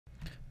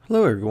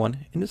Hello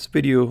everyone. In this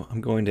video I'm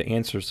going to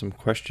answer some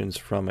questions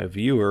from a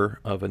viewer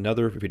of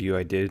another video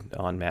I did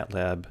on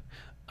MATLAB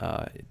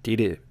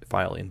data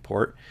file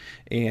import,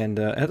 and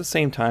at the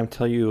same time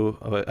tell you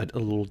a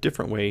little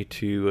different way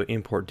to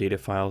import data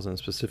files, and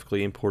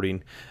specifically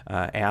importing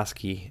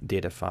ASCII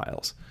data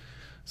files.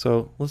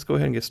 So let's go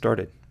ahead and get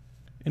started.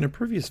 In a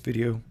previous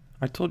video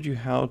I told you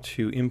how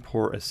to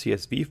import a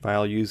CSV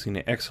file using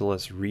the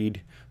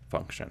xlsread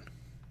function.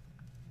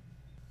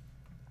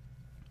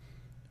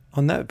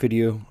 On that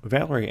video,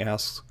 Valerie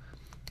asks,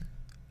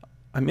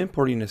 I'm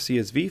importing a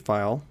CSV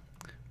file,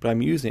 but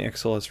I'm using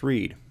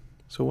xlsread.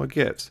 So what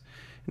gives?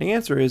 And the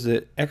answer is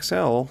that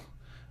Excel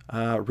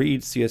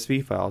reads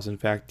CSV files. In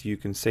fact, you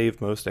can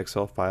save most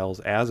Excel files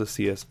as a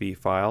CSV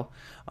file.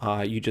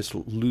 You just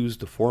lose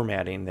the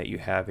formatting that you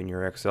have in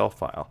your Excel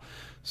file.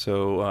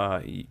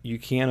 So you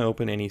can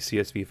open any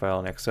CSV file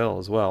in Excel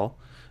as well.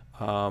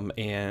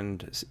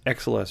 And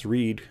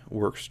xlsread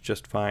works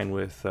just fine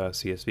with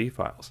CSV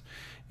files.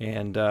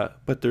 And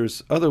but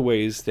there's other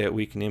ways that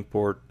we can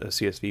import a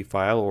CSV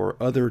file or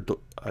other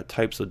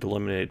types of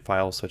delimited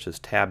files, such as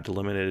tab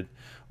delimited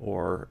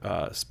or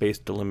space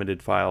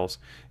delimited files,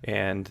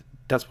 and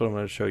that's what I'm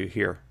going to show you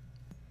here.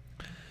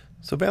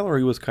 So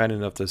Valerie was kind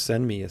enough to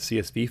send me a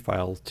CSV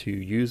file to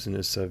use in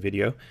this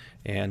video,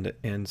 and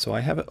so I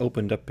have it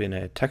opened up in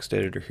a text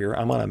editor here.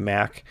 I'm on a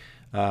Mac.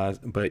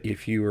 But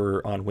if you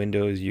were on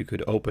Windows, you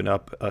could open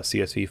up a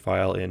CSV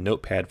file in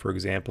Notepad, for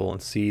example, and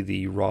see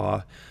the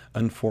raw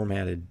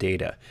unformatted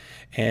data.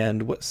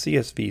 And what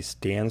CSV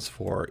stands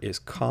for is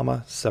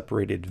comma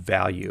separated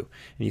value.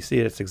 And you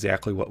see it's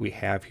exactly what we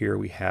have here.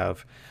 We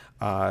have,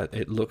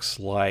 it looks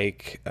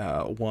like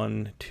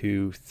 1,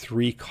 2,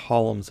 3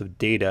 columns of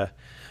data,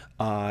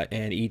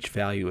 and each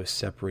value is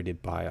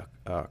separated by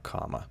a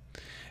comma.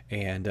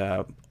 And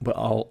but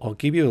I'll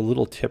give you a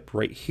little tip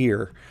right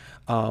here.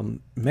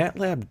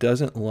 MATLAB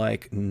doesn't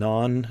like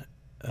not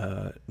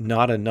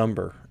a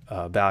number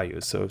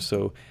values.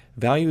 So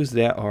values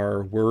that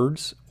are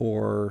words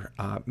or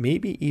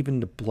maybe even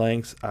the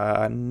blanks.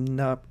 I'm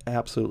not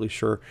absolutely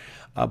sure,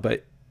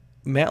 but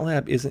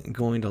MATLAB isn't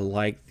going to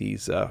like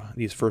these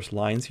first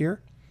lines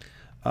here.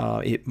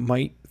 It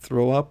might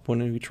throw up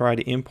when we try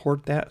to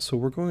import that, so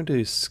we're going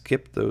to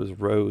skip those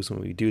rows when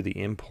we do the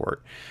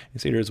import. You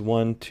see there's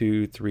 1,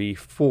 2, 3,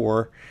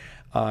 4.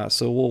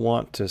 So we'll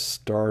want to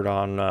start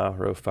on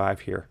row 5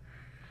 here.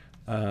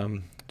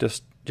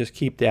 Just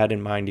keep that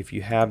in mind. If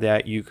you have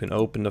that, you can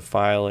open the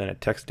file in a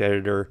text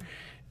editor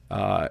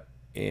and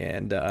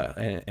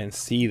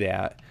see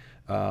that.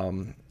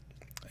 So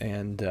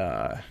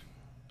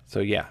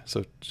yeah,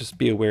 so just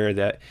be aware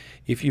that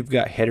if you've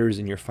got headers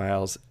in your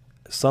files,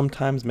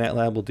 sometimes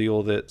MATLAB will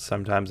deal with it,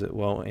 sometimes it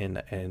won't.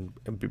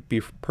 And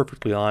be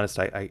perfectly honest,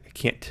 I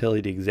can't tell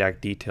you the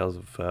exact details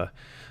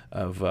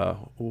of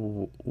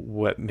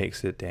what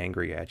makes it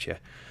angry at you.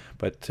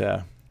 But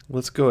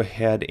let's go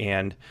ahead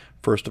and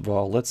first of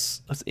all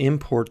let's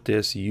import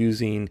this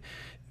using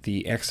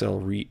the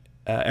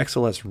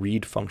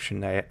xlsread function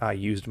that I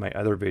used in my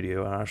other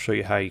video, and I'll show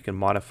you how you can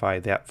modify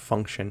that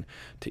function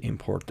to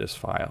import this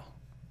file.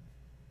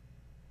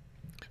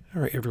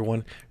 Alright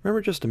everyone,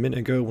 remember just a minute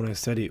ago when I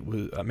said it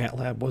was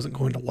MATLAB wasn't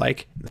going to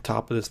like the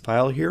top of this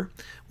file here?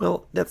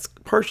 Well, that's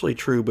partially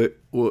true, but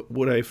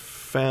what I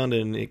found,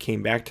 and it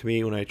came back to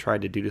me when I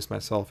tried to do this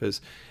myself,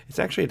 is it's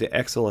actually the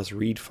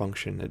xlsread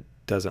function that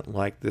doesn't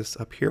like this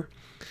up here.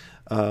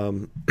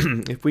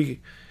 If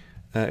we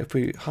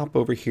hop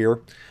over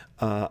here,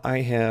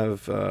 I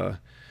have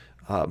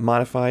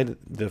modified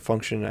the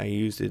function I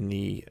used in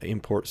the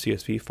import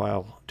CSV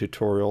file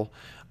tutorial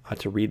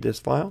to read this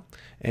file,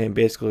 and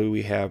basically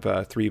we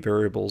have 3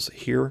 variables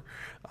here,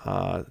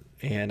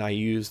 and I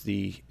use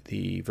the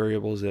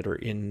variables that are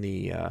in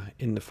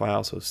the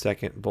file, so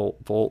second,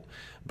 volt,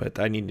 but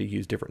I need to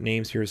use different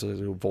names here, so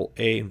there's volt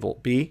A and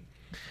volt B,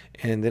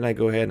 and then I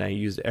go ahead and I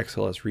use the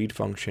xlsread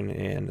function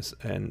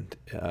and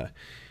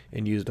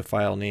use the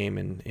file name,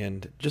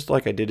 and just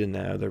like I did in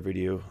that other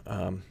video.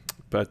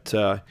 But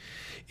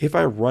if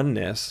I run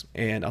this,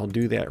 and I'll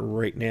do that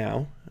right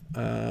now,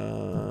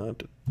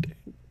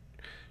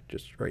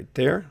 just right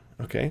there.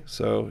 Okay,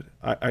 so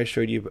I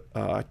showed you,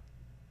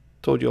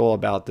 told you all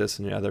about this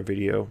in another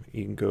video.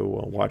 You can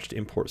go watch the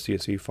import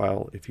CSV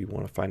file if you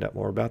want to find out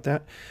more about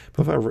that.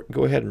 But if I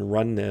go ahead and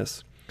run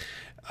this,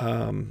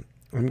 I'm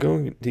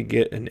going to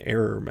get an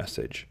error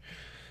message,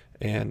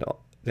 and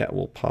that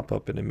will pop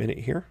up in a minute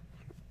here.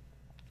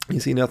 You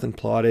see nothing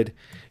plotted,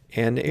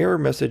 and the error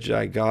message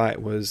I got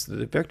was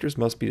the vectors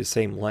must be the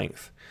same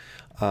length.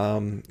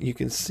 You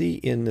can see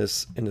in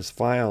this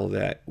file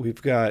that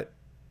we've got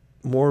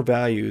more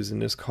values in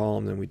this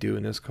column than we do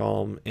in this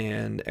column,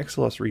 and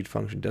xlsread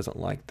function doesn't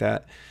like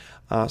that.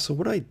 So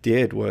what I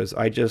did was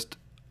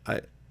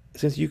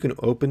since you can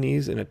open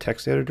these in a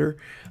text editor,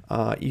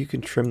 you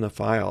can trim the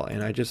file,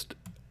 and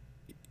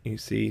you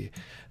see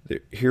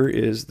here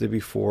is the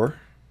before.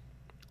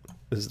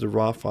 This is the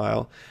raw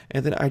file,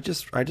 and then I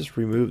just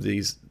removed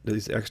these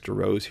extra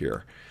rows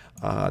here.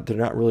 They're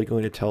not really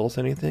going to tell us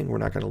anything. We're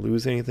not going to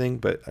lose anything,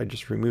 but I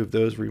just remove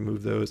those,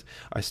 remove those.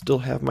 I still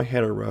have my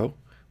header row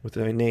with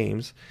my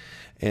names,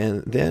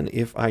 and then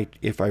if I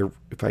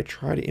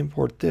try to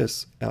import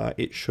this,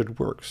 it should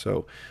work.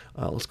 So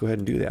let's go ahead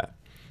and do that.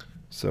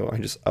 So I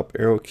just up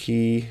arrow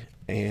key,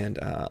 and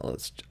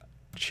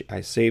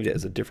I saved it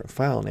as a different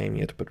file name.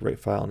 You have to put the right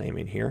file name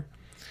in here,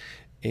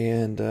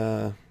 and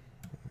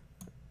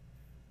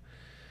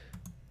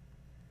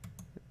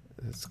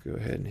let's go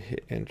ahead and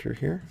hit enter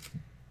here.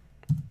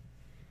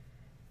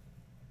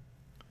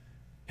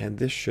 And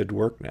this should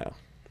work now.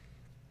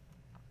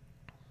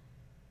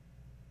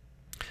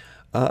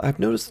 I've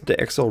noticed that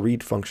the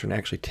xlsread function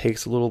actually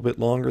takes a little bit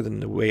longer than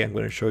the way I'm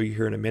going to show you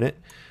here in a minute.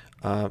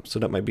 So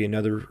that might be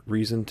another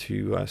reason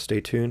to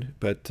stay tuned.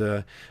 But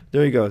there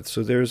you go.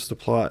 So there's the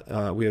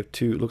plot. We have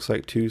it looks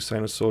like two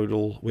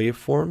sinusoidal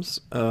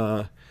waveforms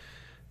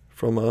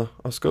from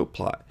a scope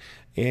plot.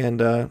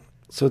 And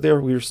so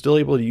there we were still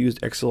able to use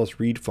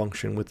xlsread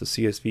function with the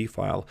CSV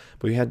file,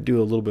 but we had to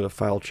do a little bit of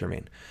file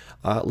trimming.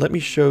 Let me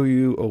show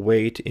you a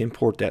way to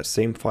import that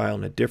same file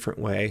in a different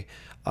way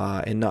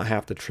and not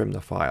have to trim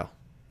the file.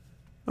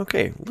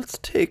 Okay, let's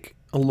take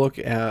a look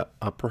at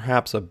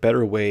perhaps a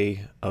better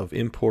way of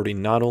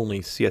importing not only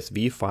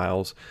CSV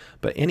files,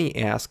 but any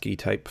ASCII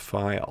type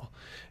file.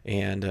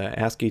 And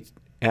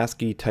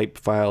ASCII type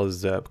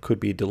files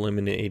could be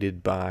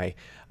delimitated by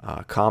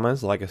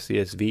commas like a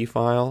CSV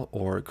file,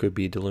 or it could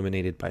be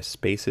delimitated by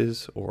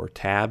spaces or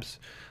tabs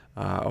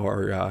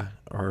or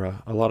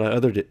a lot of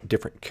other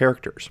different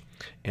characters.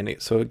 And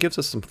so it gives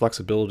us some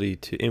flexibility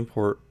to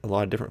import a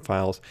lot of different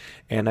files,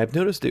 and I've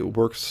noticed it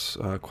works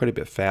quite a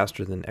bit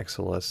faster than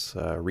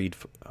xlsread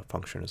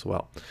function as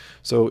well.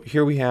 So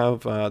here we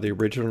have the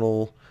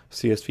original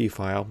CSV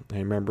file,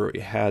 and remember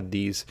it had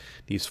these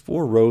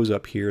 4 rows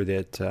up here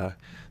that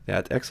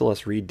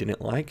xlsread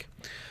didn't like.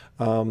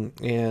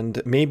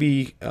 And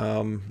maybe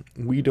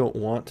we don't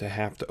want to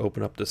have to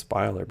open up this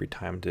file every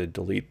time to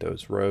delete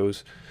those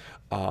rows.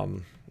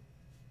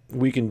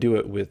 We can do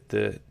it with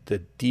the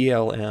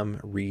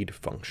dlmread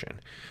function.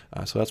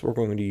 So that's what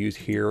we're going to use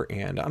here,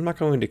 and I'm not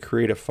going to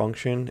create a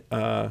function,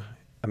 a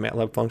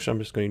MATLAB function. I'm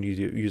just going to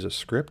use a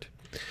script.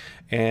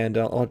 And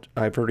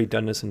I've already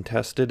done this and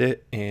tested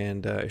it,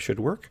 and it should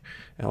work.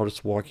 And I'll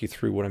just walk you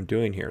through what I'm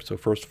doing here. So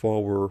first of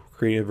all, we're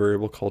creating a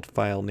variable called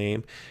file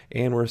name,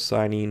 and we're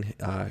assigning,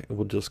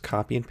 we'll just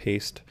copy and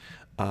paste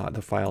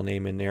the file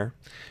name in there.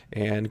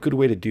 And a good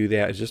way to do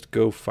that is just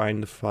go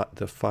find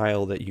the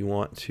file that you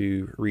want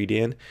to read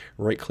in,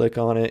 right click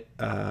on it,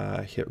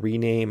 hit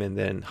rename, and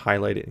then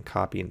highlight it and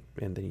copy,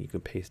 and then you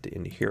can paste it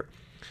into here.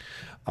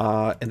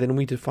 And then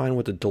we define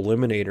what the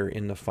delimiter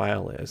in the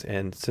file is.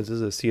 And since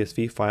this is a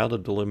CSV file, the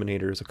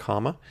delimiter is a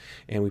comma,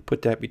 and we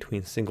put that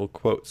between single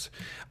quotes.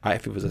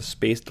 If it was a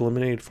space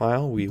delimited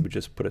file, we would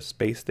just put a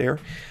space there.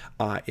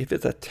 If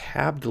it's a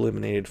tab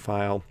delimited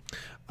file,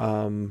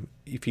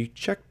 if you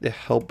check the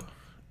help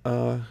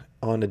on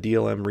the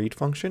dlmread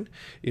function,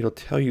 it'll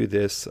tell you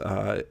this.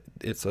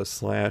 It's a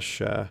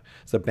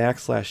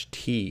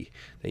 /t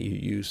that you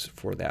use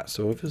for that.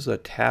 So if it's a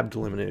tab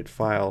delimited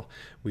file,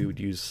 we would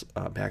use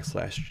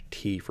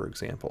 /t, for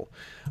example.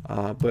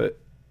 But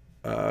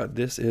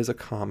this is a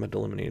comma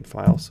delimited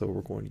file, so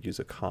we're going to use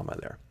a comma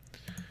there.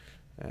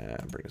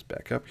 Bring us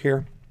back up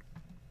here.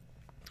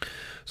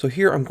 So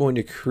here I'm going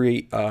to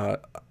create a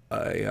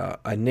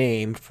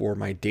name for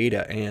my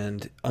data,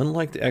 and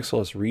unlike the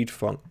xlsread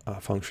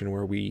function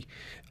where we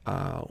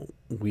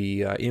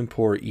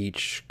import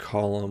each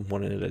column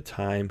one at a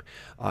time,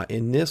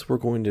 in this we're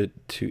going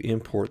to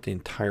import the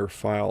entire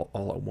file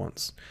all at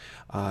once.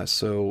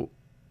 So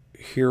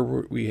here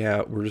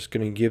we're just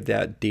going to give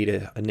that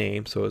data a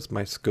name, so it's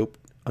my scope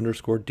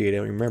underscore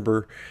data.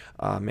 Remember,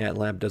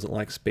 MATLAB doesn't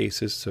like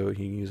spaces, so you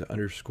can use an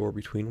underscore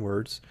between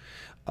words.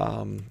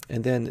 And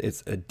then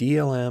it's a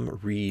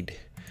dlmread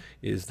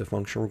is the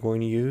function we're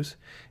going to use.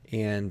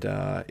 And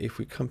if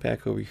we come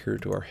back over here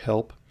to our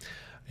help,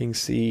 you can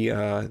see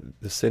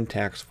the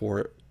syntax for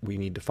it. We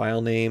need the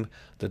file name,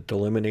 the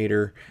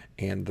delimiter,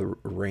 and the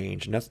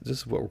range. And this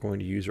is what we're going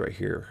to use right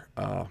here.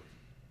 All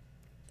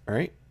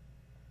right.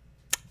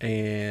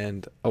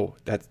 And oh,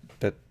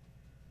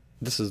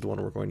 this is the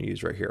one we're going to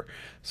use right here.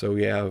 So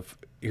we have,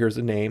 here's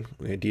the name,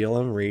 we have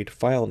dlmread,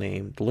 file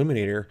name,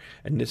 delimiter,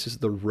 and this is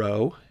the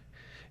row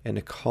and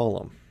the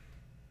column.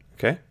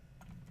 Okay.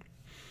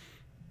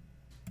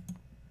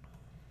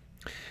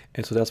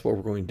 And so that's what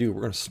we're going to do.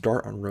 We're going to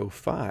start on row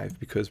 5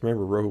 because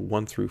remember, row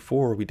 1 through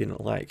 4 we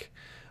didn't like.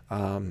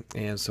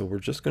 And so we're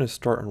just going to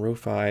start on row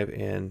 5,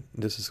 and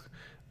this is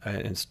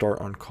and start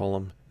on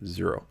column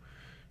 0.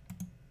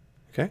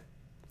 Okay.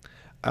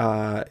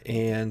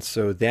 And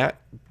so that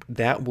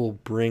will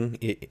bring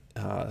it,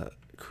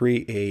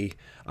 create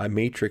a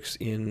matrix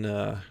in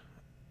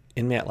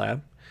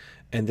MATLAB,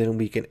 and then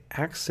we can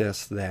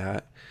access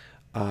that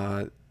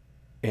and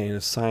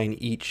assign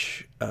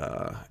each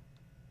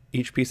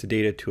piece of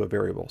data to a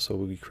variable. So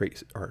we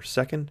create our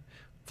second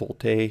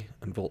volt A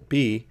and volt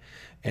B,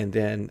 and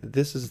then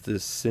this is the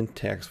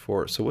syntax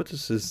for it. So what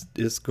this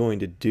is going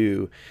to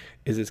do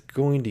is it's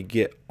going to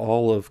get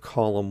all of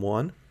column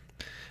 1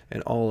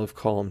 and all of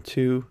column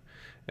 2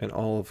 and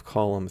all of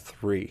column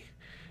 3.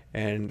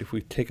 And if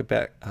we take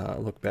a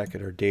look back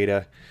at our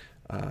data,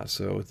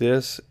 so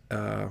this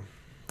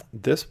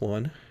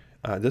one,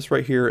 this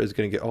right here is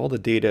going to get all the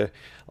data.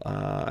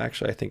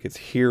 Actually, I think it's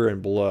here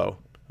and below.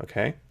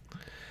 Okay,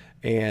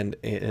 and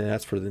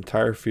that's for the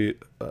entire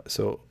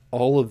so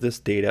all of this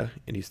data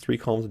in these 3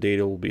 columns of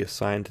data will be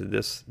assigned to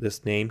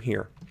this name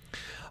here.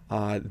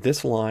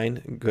 This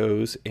line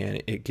goes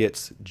and it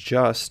gets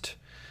just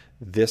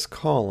this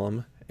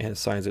column and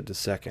assigns it to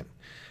second.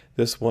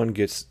 This one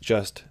gets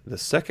just the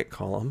second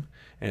column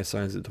and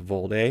assigns it to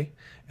volt A,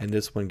 and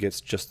this one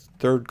gets just the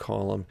third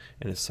column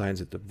and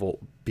assigns it to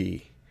volt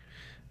B.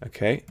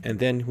 Okay, and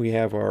then we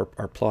have our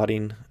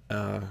plotting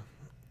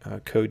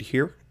code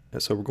here.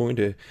 So we're going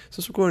to,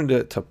 since we're going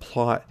to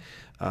plot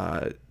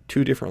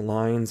 2 different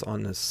lines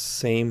on the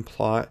same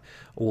plot,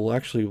 we'll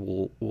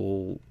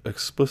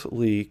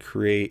explicitly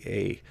create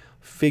a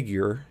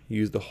figure,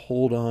 use the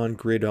hold on,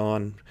 grid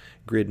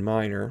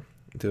minor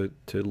to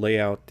lay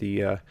out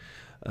the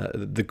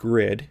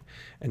grid,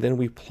 and then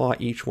we plot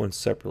each one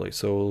separately.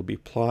 So it'll be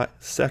plot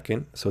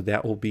second, so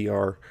that will be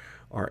our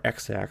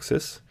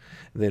x-axis.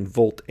 Then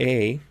volt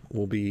A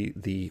will be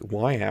the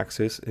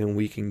y-axis, and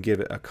we can give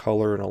it a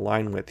color and a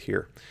line width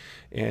here.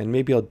 And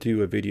maybe I'll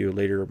do a video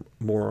later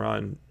more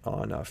on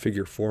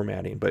figure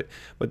formatting. But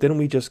then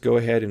we just go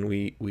ahead and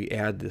we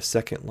add the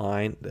second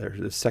line,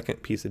 the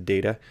second piece of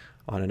data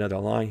on another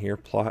line here,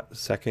 plot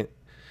second.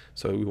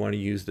 So we want to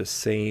use the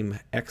same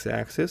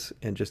x-axis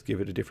and just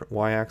give it a different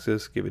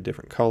y-axis, give it a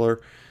different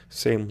color,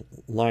 same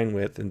line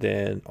width, and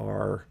then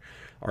our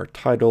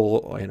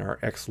title and our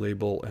X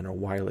label and our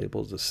Y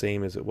label is the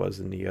same as it was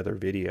in the other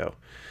video.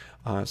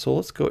 So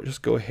let's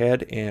just go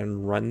ahead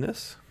and run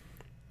this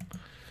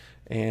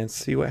and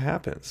see what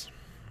happens.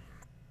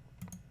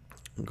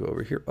 I'll go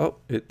over here. Oh,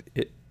 it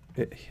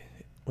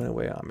went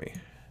away on me.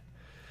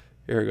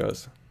 Here it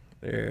goes.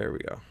 There we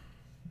go.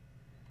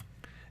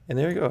 And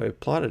there you go. I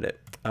plotted it.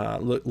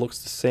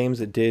 Looks the same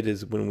as it did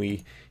as when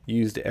we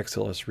used the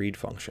xlsread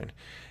function.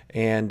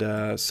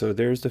 And so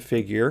there's the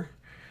figure.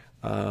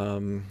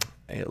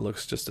 It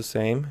looks just the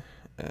same.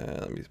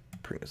 Let me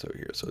bring this over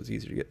here so it's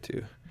easier to get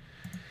to.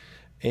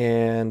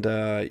 And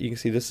you can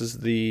see this is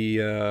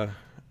the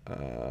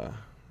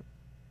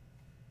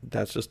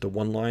that's just the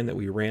one line that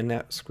we ran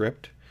that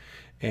script.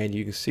 And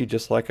you can see,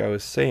 just like I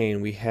was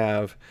saying, we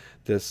have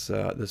this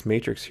this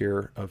matrix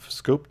here of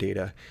scope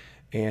data,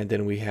 and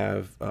then we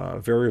have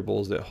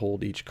variables that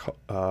hold each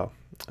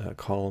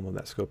column of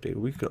that scope data.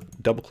 We could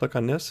double click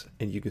on this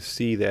and you can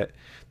see that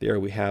there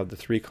we have the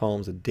 3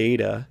 columns of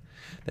data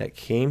that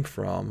came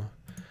from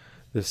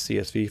this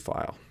CSV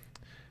file.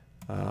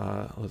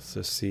 Let's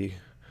just see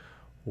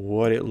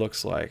what it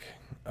looks like.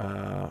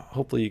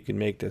 Hopefully you can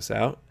make this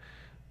out.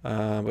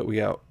 But we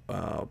got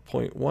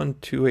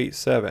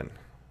 0.1287.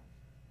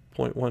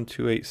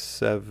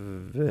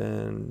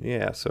 0.1287.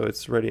 Yeah, so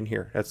it's right in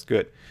here. That's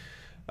good.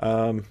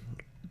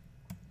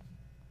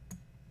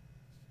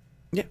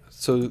 Yeah,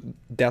 so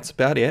that's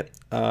about it.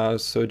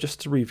 So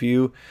just to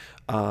review,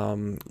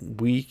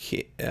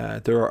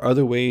 there are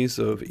other ways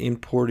of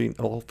importing.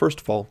 Well,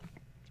 first of all,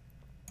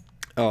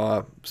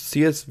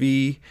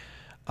 CSV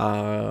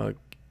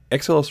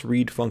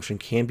xlsread function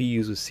can be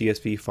used with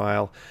CSV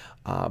file,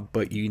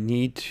 but you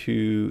need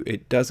to.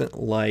 It doesn't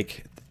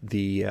like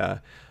the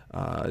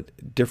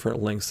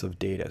different lengths of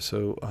data.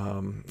 So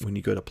when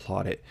you go to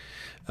plot it,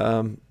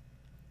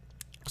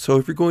 so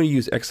if you're going to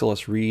use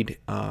xlsread,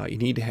 you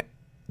need to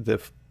the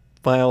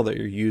file that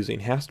you're using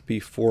has to be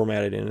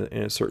formatted in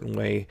a certain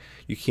way.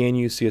 You can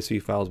use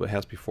CSV files, but it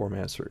has to be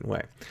formatted a certain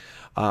way.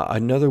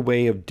 Another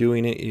way of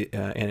doing it,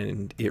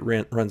 and it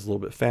runs a little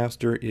bit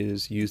faster,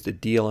 is use the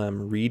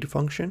dlmread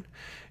function.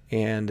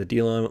 And the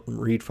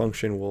dlmread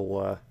function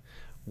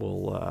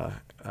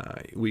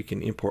we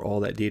can import all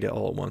that data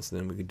all at once, and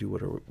then we can do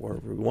whatever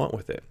we want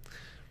with it.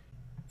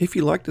 If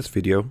you like this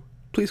video,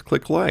 please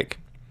click like.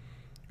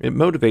 It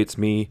motivates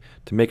me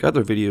to make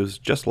other videos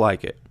just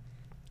like it.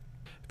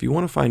 If you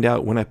want to find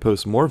out when I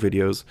post more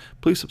videos,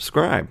 please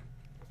subscribe.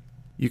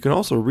 You can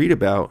also read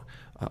about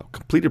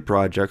completed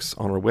projects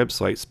on our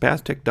website,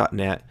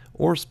 spaztech.net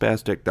or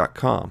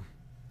spaztech.com.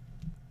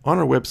 On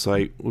our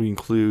website, we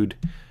include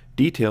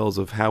details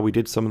of how we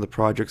did some of the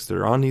projects that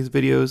are on these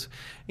videos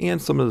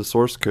and some of the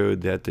source code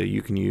that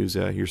you can use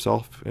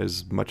yourself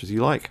as much as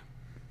you like.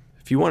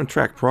 If you want to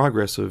track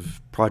progress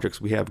of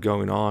projects we have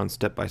going on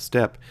step by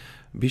step,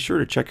 be sure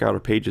to check out our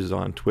pages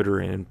on Twitter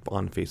and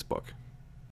on Facebook.